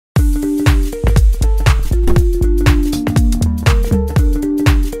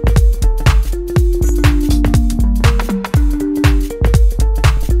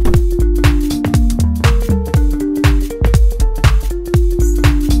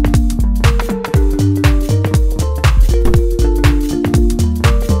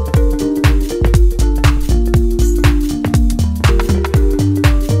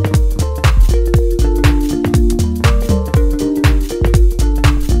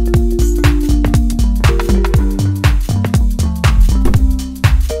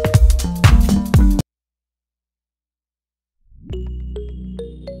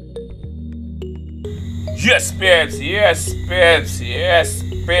Yes, babes. Yes, babes. Yes,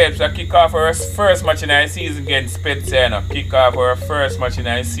 babes. I kick off our first match in the season against Spezia. No? Kick off our first match in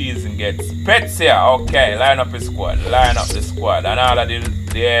the season against Spezia. Okay, line up the squad. Line up the squad. And all of the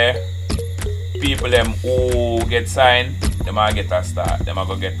people them who get signed, them are get a start. Them are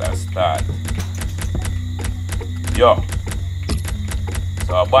go get a start. Yo.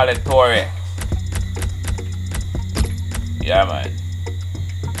 So Balletore. Yeah, man.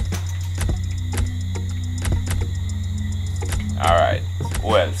 Alright,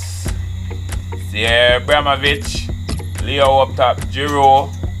 who else? Serie, Abramovich, Leo up top,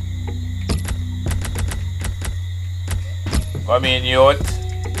 Giroud. Come in, youth.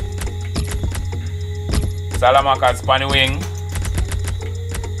 Salamanca's span wing.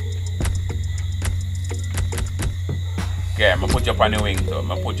 Okay, I'm gonna put you on the wing too. I'm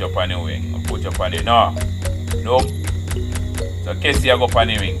gonna put you on the wing. I'm gonna put you on the... No. Nope. So Casey I go on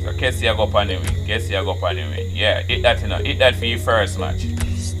the wing. So Casey I go on the wing. Casey I go on the wing. Yeah, hit that, you know. Hit that for your first match.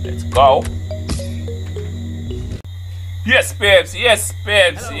 Let's go. Yes, babes. Yes,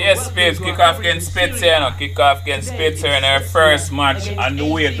 babes. Yes, babes. Kick off against Spezia, you know. Kick off against Spezia in our first match on the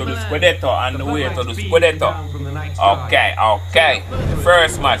way to the Scudetto. On the way to the Scudetto. Okay, okay. The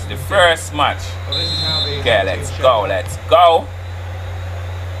first match. The first match. Okay, let's go. Let's go.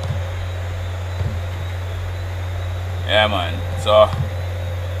 Yeah, man. So,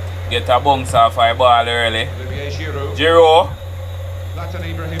 get a bounce off our ball early. Giroud.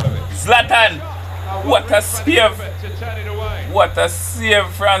 Zlatan. What a save. What a save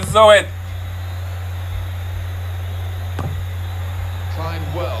from Zoet.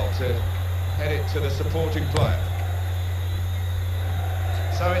 Timed well to head it to the supporting player.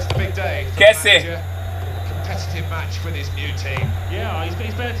 So it's the big day. Casey. Competitive match with his new team. Yeah,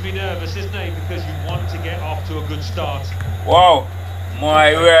 he's better to be nervous, isn't he? Because you want to get off to a good start. Wow,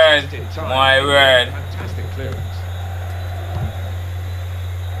 my word, my word. Fantastic clearance.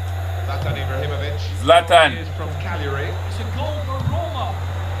 Zlatan Ibrahimovic. Zlatan. Is from Cagliari. It's a goal for Roma.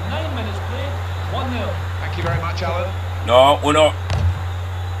 9 minutes played, 1-0. Thank you very much, Alan. No, uno.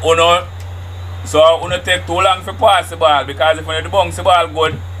 So uno take too long for pass the ball because if you bounce the ball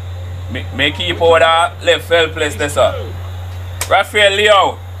good, make keep over that left field place there, sir. Rafael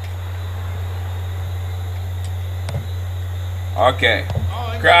Leo. Okay.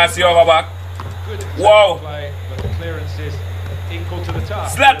 Cross you over back. Whoa. But the clearance is equal to the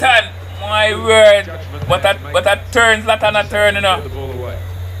task. Zlatan. My word. But that turn, Zlatan a turn, you know. The ball away.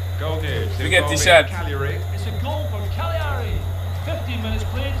 Goal news. We get the shot. It's a goal for Cagliari. 15 minutes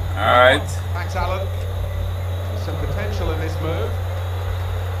played. Alright. Thanks, Alan. Some potential in this move.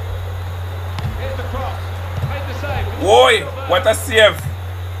 Here's the cross. Made the save. Whoa, what a save.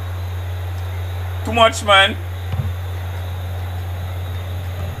 Too much, man.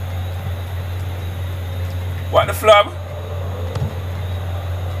 What the flop?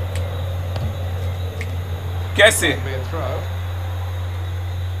 Casey.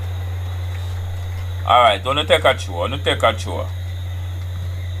 Alright, don't take a chew. Don't take a chew.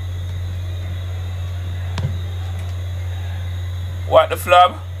 What the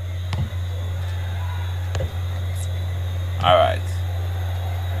flop? Alright.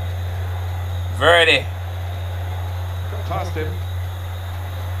 Verdi. Got past him.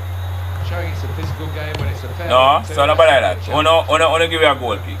 Showing it's a physical game when it's a fair. No, so nobody like that. Uno give you a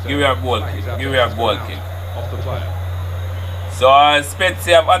goal kick. Give you a goal kick. Give you a goal kick. Off the player. So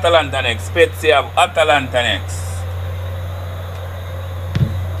Spezia have Atalanta next. Spezia have Atalanta next.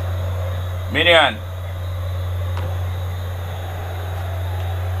 Milan.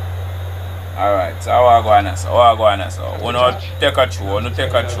 Alright, so how are going to so uno take a chew, uno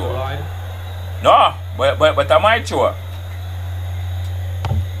take a chew. No, but I might chew.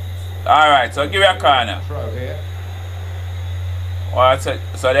 Alright, so give you a corner. What,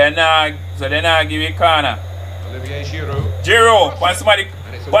 so then I give you a corner. Giroud, want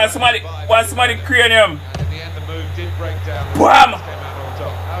somebody cranium. And in the end the move did break down. Bam!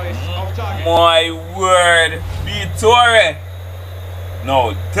 My word, Vittore.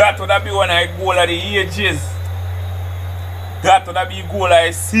 No, that would have been one of the goal of the ages. That would have been goal of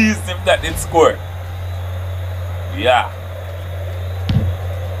the season if that did score. Yeah.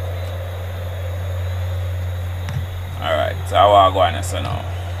 Alright, so how are we going to now?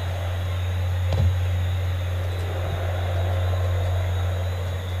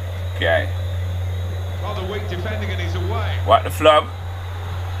 Okay. Rather weak defending and he's away. What the flop?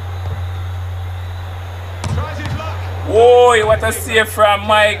 Tries his luck. Whoa, what a save from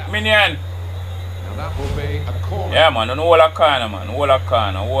Mike Minion. Now that will be a corner. Yeah, man, no whole a corner, man. Whole a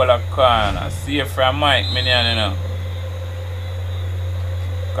corner. Save from Mike Minion, you know.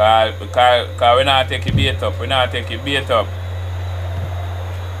 Because we not take it bait up. We not take it bait up.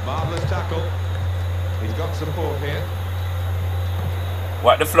 Marvellous tackle. He's got support here.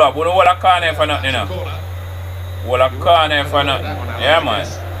 What the flop? We don't hold a corner for nothing, you know. Hold a corner for nothing. Yeah, man.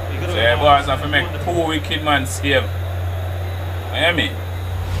 So the boys have to make poor wicked man save. You hear me?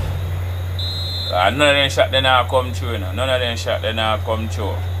 None of them shot they now come through, you know. None of them shot they now come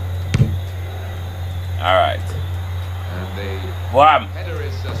through. Alright. And the Bam. header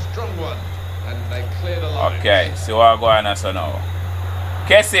is a strong one. And they clear the line. Okay, so what going on so now?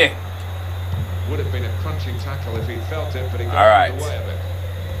 Kessie. Would have been a crunching tackle if he'd felt it, but he got Alright. in the way of it.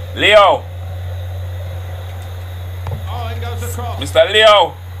 Leo. Oh, in goes the cross. Mr.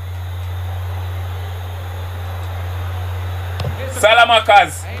 Leo.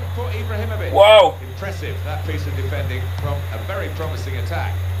 Salamakaz. Aim for Ibrahimovic. Wow. Impressive, that piece of defending from a very promising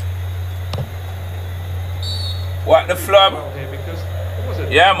attack. What the flub? Well here because it was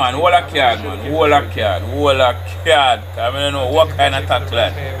a Yeah, man. Hold a card, man. Hold a card. Hold a card. I don't know what kind of tackle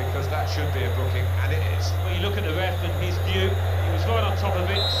that. Here because that should be a booking, and it is. Well, you look at the ref and his view. He was right on top of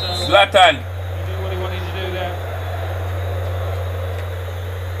it, so Zlatan. he did what he wanted to do there.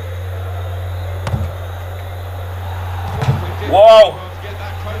 Whoa. Get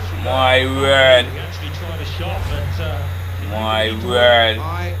that close from My word. He actually tried a shot, but My word.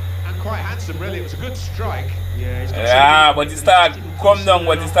 high and quite handsome, really. It was a good strike. yeah, he's got Yeah, but he start come down,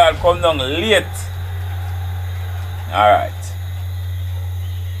 but he start come down late. Alright.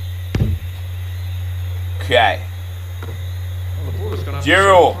 Okay. Well, the ball has gone up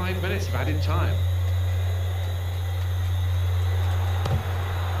Giro. to 5 minutes of added time.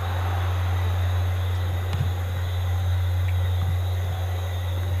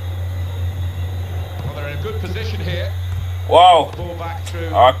 Well, they're in a good position here. Wow. Ball back through.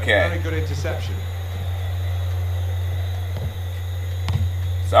 Okay. A very good interception.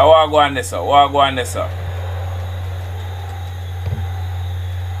 So what go on this up? What go on this up?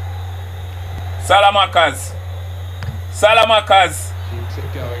 Salamakaz. Salamakaz. Keeps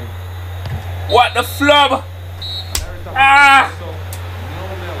it going. What the flub? There is the Ah! whistle.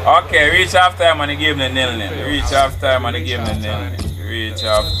 0-0. Okay, reach half time and the game the 0-0. Reach half time and the game the 0-0. Reach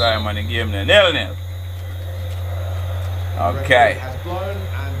half time and the game the 0-0. The referee Okay. has blown,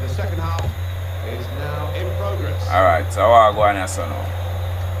 and the second half is now in progress. Alright, so what go on here so now?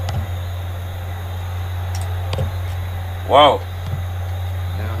 Wow.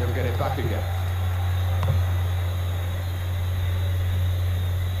 Now he'll get it back again.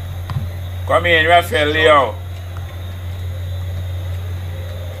 Come in, Rafael Leo.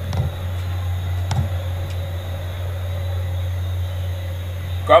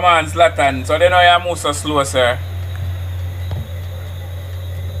 Come on, Zlatan. So they know you move so slow, sir.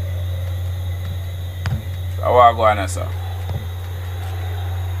 So what go on here, sir?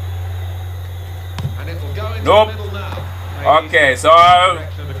 And it will go into Nope. the middle now. Okay, so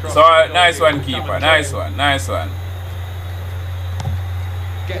nice one, keeper. Nice one, nice one.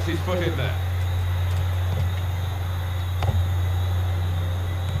 Gets his foot in there.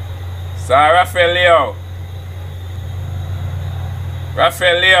 So Rafael Leo.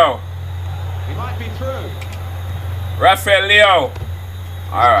 Rafael Leo. He might be through. Rafael Leo.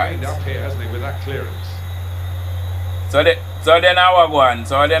 Cleaned Alright. up here, hasn't he, with that clearance? So then I go on.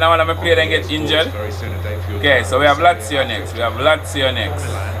 So then I want to play and get injured. Very soon, a day for your Okay, time. so we have Serie A Lazio next. We have Lazio next.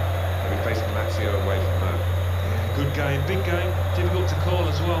 Milan. They'll be facing Lazio away from home. Yeah, good game, big game, difficult to call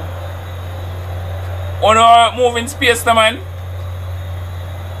as well. Oh no, moving space, the man.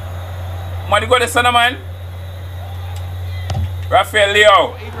 Man, you got the son of man. Rafael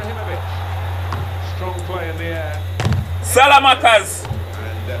Leo. Ibrahimovic. Strong play in the air. Salamakaz.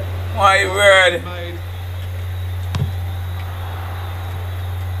 And My word. made.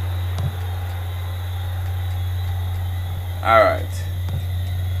 Alright.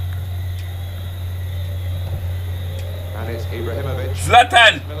 And it's Ibrahimovic.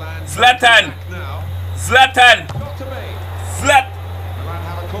 Zlatan. Milan Zlatan. back now. Zlatan. Got to be. Zlat. Milan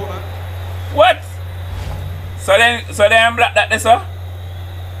have a corner. What? So then black that this, sir?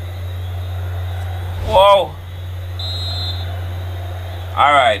 Whoa.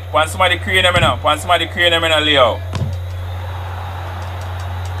 Alright. Want somebody create them now. Want somebody create them now, Leo.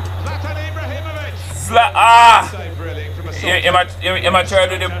 Zlatan Ibrahimovic. Save really from a He might try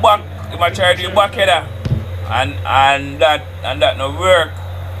to do the back. He might try to do the back header. And that no work.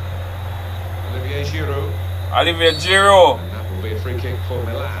 Olivier Giroud. Olivier Giroud. And that will be a free kick for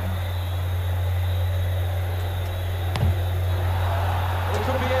Milan. It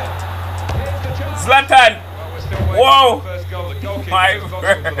could be it. Here's the chance. Zlatan. Well, we're still waiting Whoa. for the first goal. The goalkeeper My is responsible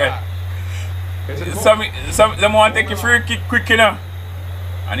for word. that. It's a corner. Some them want to take a free kick quick, you know.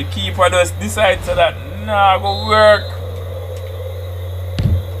 And the keeper just decides so that nah go work.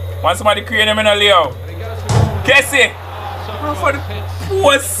 Want somebody create him in a Leo. Kessie! Oh, for the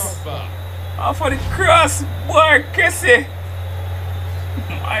post! Oh, for the cross bar, Kessie!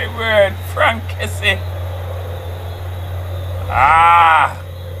 My word, Frank Kessie! Ah!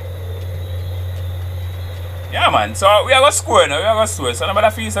 Yeah, man. So we are going to score now. We are going to score. So nobody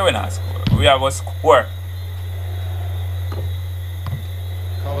feels that we not score. We are going to score.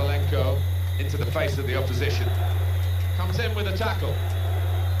 Kovalenko into the face of the opposition. Comes in with a tackle.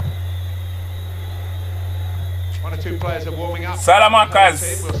 One or two players are warming up.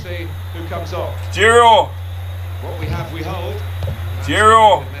 Salamakas. We'll see who comes off. Giro. What we have, we hold.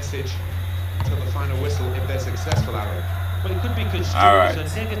 Giro. Message until the final whistle if they're successful, Aaron. But it could be construed right.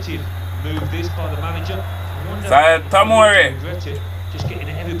 as a negative move this by the manager. Tamori. Just getting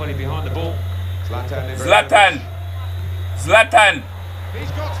everybody behind the ball. Zlatan. Zlatan.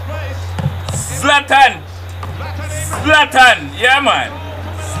 He's got space. Zlatan. Zlatan. Yeah, man.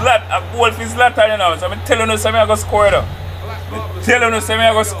 A goal for Zlatan, you know. So I'm telling you, I'm going to score. I'm telling you, I'm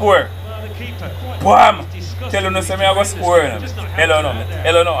going to score. Bam. Telling you, I'm going to score. Hello, no.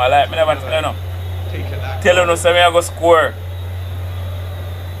 Hello, no. I like me never tell you, no. Telling you, I'm going to score.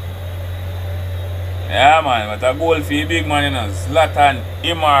 Yeah, man, but a goal for the big man, you know. Zlatan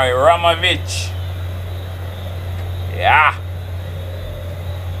Ibrahimovic. Yeah.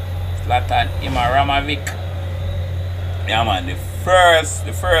 Zlatan Ibrahimovic. Yeah, man, the first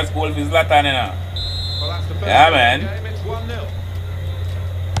goal for Zlatan, you know. Well, that's the first yeah, man. game. It's 1-0.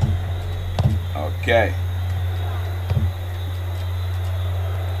 Okay.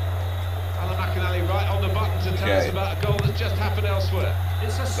 Alan McInally right on the button to tell us about a goal that's just happened elsewhere.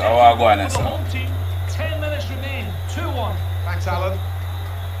 It's a So I'll go on for the so. home team. 10 minutes remain. 2-1. Thanks, Alan.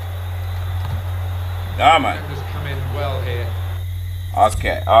 Yeah, man. Just come in well here.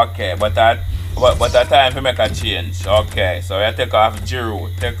 Okay, but that time to make a change. Okay, so we take off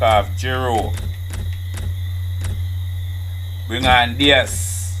Giroud. Bring on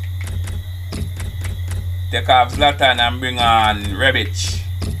Diaz. Take off Zlatan and bring on Rebic.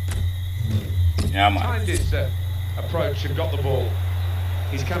 Yeah, man. Timed his approach and got the ball.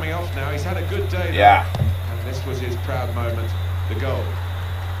 He's coming off now. He's had a good day. Yeah. And this was his proud moment. The goal.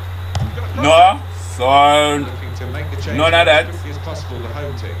 No, so looking to make the change none of that. as quickly as possible. The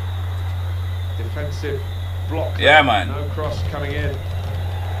home team. Defensive block. Yeah, man. No cross coming in.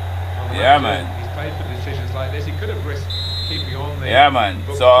 Yeah, man. He's paid for decisions like this. He could have risked keeping on the. Yeah, man.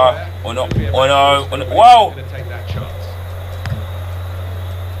 So wow. Going to take that chance.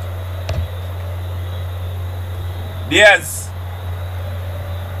 Diaz.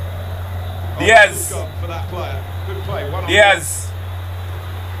 Diaz. For that player. Good play. Diaz.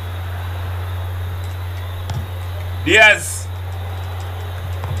 Diaz.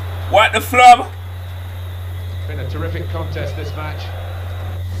 What the flub? Been a terrific contest this match.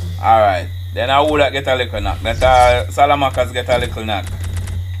 Alright. Then I would get a little knock. Let Salamakas get a little knock.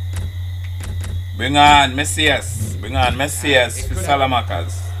 Bring on Messias. Bring on Messias for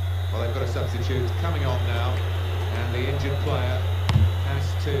Salamakas. Well, they've got a substitute coming on now. And the injured player has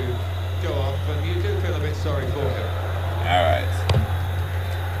to go off. And you do feel a bit sorry for him. Alright.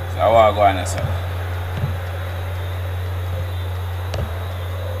 So I'll go on, sir.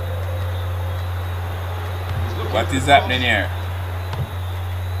 What is happening here?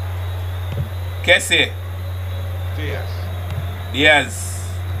 Kessie. Diaz.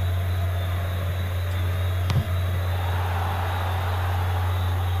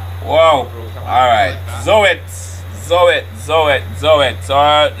 Wow. Alright. Zoet. So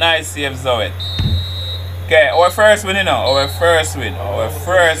nice save, Zoet. Okay, our first win, you know. Our first win.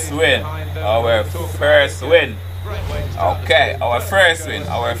 Okay, our first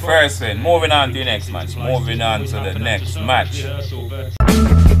win. Moving on to the next match.